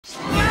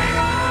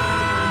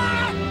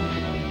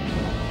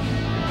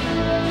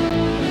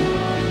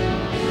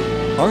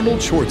Arnold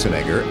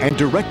Schwarzenegger and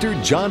director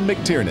John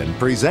McTiernen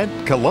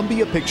present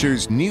Columbia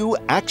Pictures' new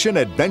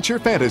action-adventure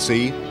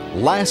fantasy,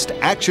 Last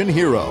Action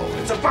Hero.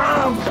 It's a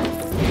bomb!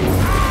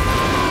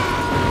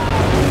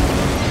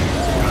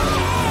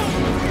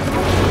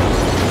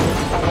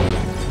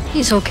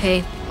 He's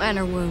okay.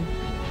 Minor wound.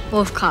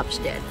 Both cops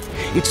dead.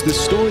 It's the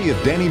story of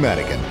Danny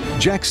Madigan,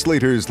 Jack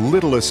Slater's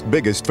littlest,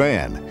 biggest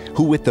fan,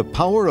 who with the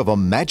power of a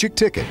magic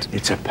ticket...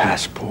 It's a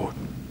passport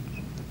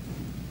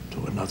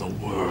to another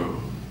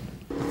world.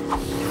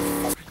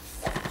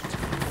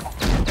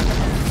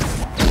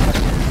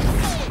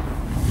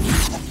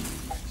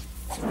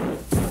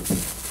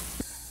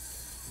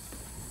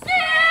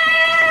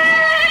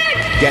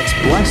 gets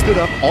blasted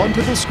up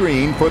onto the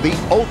screen for the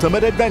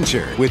ultimate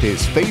adventure with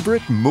his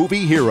favorite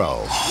movie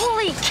hero.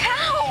 Holy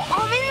cow!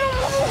 I'm in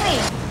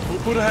the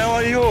movie! Who the hell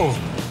are you?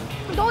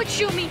 Don't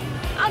shoot me.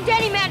 I'm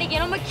Danny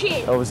Madigan. I'm a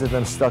kid. All of a sudden,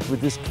 I'm stuck with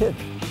this kid,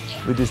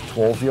 with this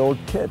 12-year-old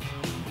kid.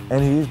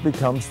 And he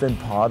becomes then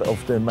part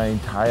of my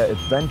entire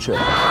adventure.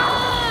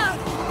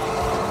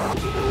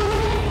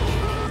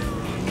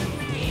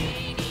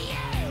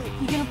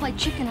 You're gonna play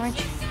chicken, aren't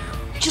you?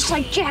 Just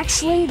like Jack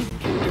Slater.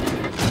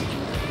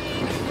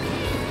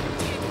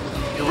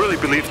 You really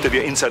believe that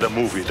you're inside a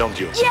movie, don't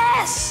you?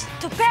 Yes!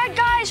 The bad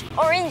guys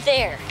are in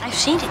there. I've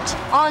seen it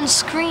on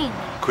screen.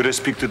 Could I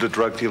speak to the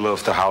drug dealer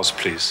of the house,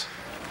 please?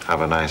 Have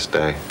a nice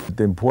day.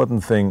 The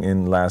important thing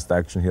in Last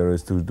Action Hero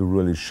is to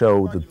really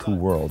show the two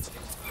worlds.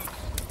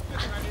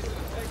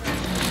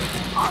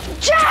 Oh,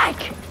 Jack!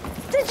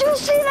 Did you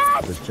see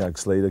that? The Jack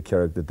Slater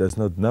character does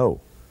not know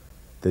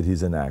that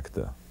he's an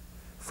actor.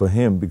 For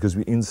him, because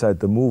we're inside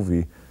the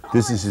movie,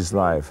 this is his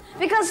life.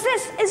 Because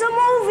this is a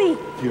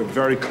movie. You're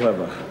very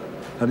clever.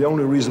 And the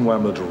only reason why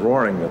I'm not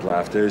roaring with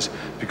laughter is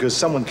because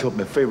someone killed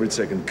my favorite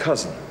second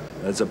cousin.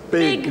 That's a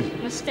big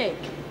mistake.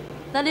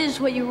 That is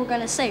what you were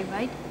gonna say,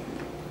 right?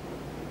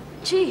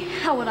 Gee,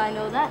 how would I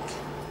know that?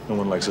 No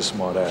one likes a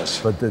smart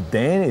ass. But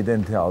Danny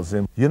then tells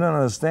him, you don't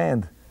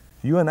understand.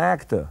 You're an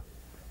actor.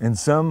 And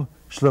some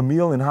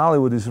schlemiel in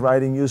Hollywood is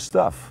writing your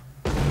stuff.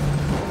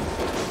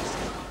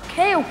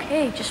 Okay,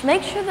 okay. Just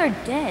make sure they're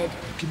dead.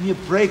 Give me a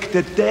break,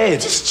 they're dead.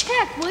 Just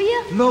check, will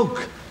you?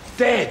 Look,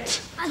 dead.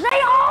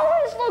 They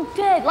always look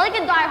dead. Like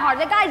in Die Hard,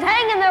 the guy's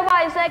hanging there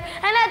by his leg,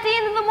 and at the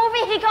end of the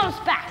movie, he comes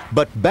back.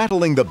 But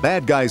battling the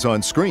bad guys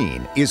on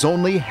screen is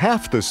only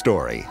half the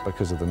story.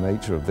 Because of the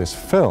nature of this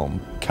film,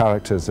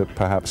 characters that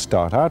perhaps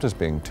start out as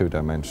being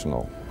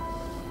two-dimensional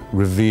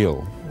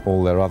reveal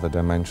all their other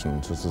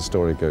dimensions as the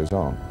story goes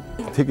on.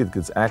 The ticket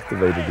gets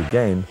activated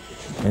again,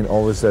 and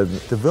all of a sudden,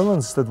 the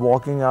villains start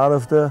walking out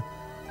of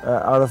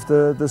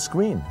the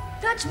screen.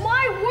 That's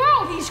my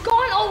world. He's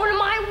going over to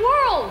my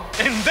world.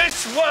 In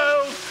this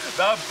world,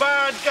 the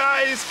bad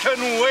guys can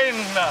win.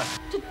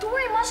 The door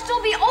must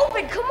still be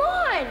open. Come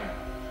on.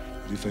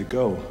 But if I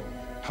go,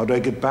 how do I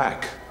get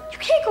back? You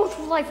can't go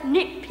through life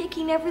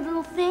nitpicking every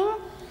little thing.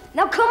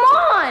 Now, come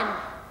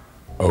on.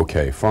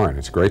 Okay, fine.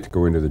 It's great to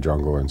go into the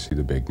jungle and see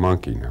the big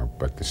monkey now,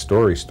 but the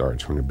story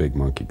starts when the big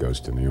monkey goes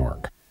to New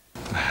York.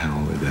 The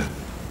hell with it.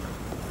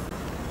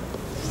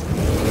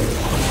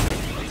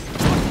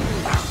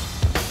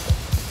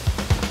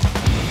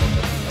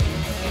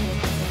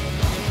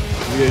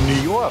 We're in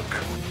New York.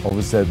 All of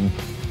a sudden,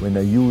 when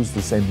they use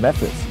the same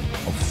methods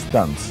of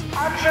stunts.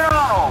 Action,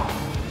 Arnold!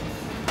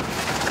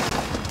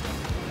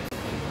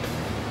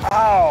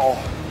 Ow!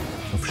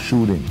 Of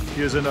shooting.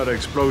 Here's another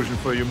explosion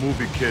for your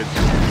movie, kid.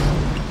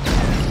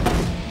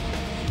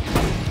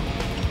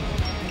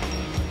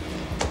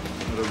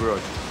 Not a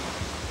word.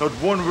 Not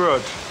one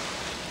word.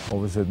 All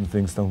of a sudden,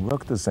 things don't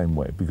work the same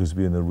way because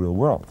we're in the real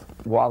world.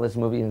 While this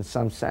movie, in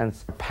some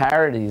sense,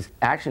 parodies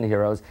action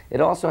heroes, it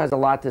also has a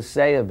lot to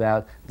say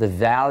about the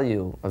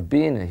value of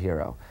being a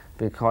hero,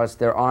 because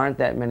there aren't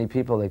that many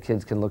people that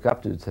kids can look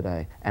up to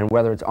today. And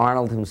whether it's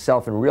Arnold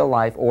himself in real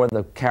life or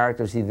the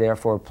characters he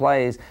therefore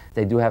plays,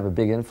 they do have a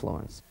big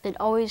influence. It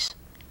always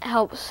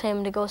helps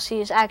him to go see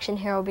his action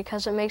hero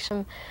because it makes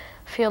him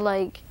feel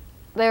like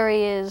there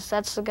he is.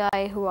 That's the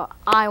guy who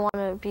I want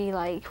to be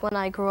like when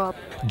I grow up.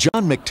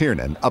 John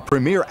McTiernen, a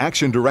premier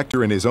action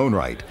director in his own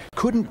right,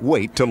 couldn't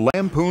wait to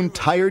lampoon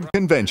tired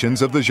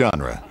conventions of the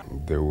genre.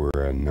 There were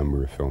a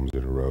number of films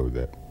in a row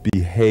that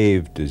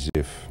behaved as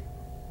if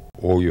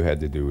all you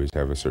had to do is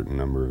have a certain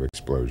number of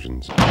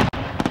explosions,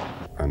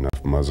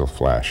 enough muzzle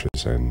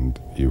flashes, and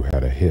you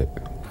had a hit.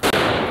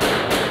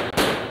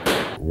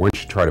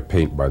 Once you try to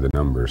paint by the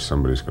numbers,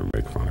 somebody's going to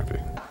make fun of you.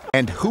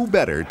 And who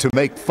better to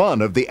make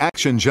fun of the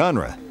action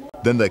genre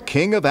than the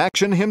king of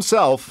action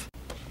himself?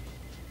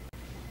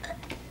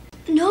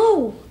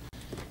 No,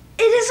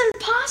 it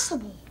isn't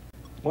possible.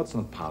 What's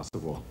not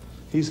possible?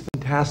 He's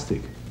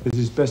fantastic. It's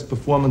his best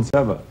performance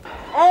ever.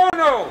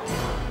 Arnold!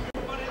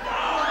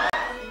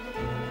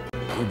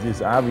 It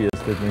is obvious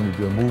that when you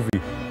do a movie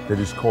that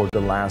is called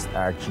The Last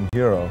Action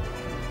Hero,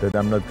 that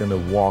I'm not going to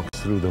walk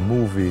through the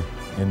movie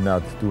and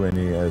not do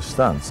any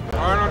stunts.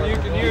 Arnold, you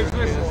can use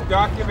this as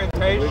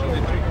documentation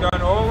that you've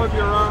done all of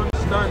your own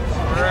stunts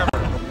forever.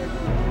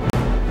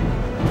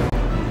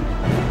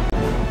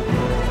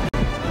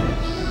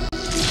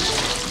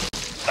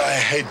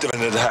 hate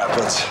when it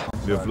happens.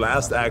 We have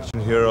Last Action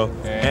Hero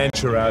and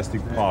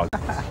Jurassic Park,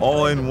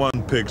 all in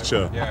one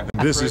picture. And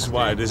this is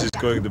why this is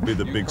going to be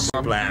the big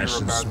splash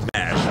and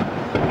smash.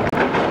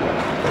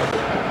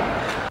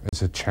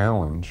 It's a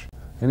challenge,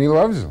 and he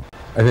loves them.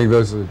 I think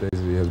those are the days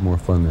that he has more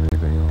fun than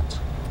anything else,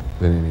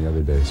 than any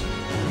other days.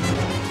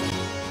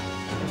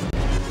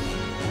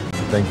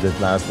 I think that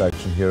Last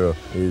Action Hero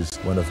is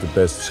one of the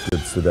best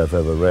scripts that I've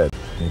ever read.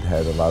 It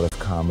had a lot of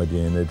comedy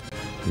in it.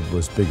 It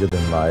was bigger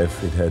than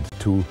life. It had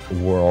two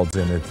worlds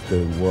in it,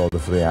 the world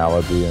of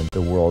reality and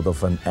the world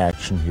of an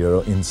action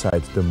hero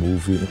inside the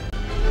movie.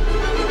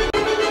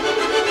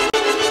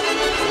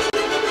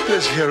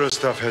 This hero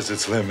stuff has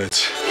its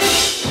limits.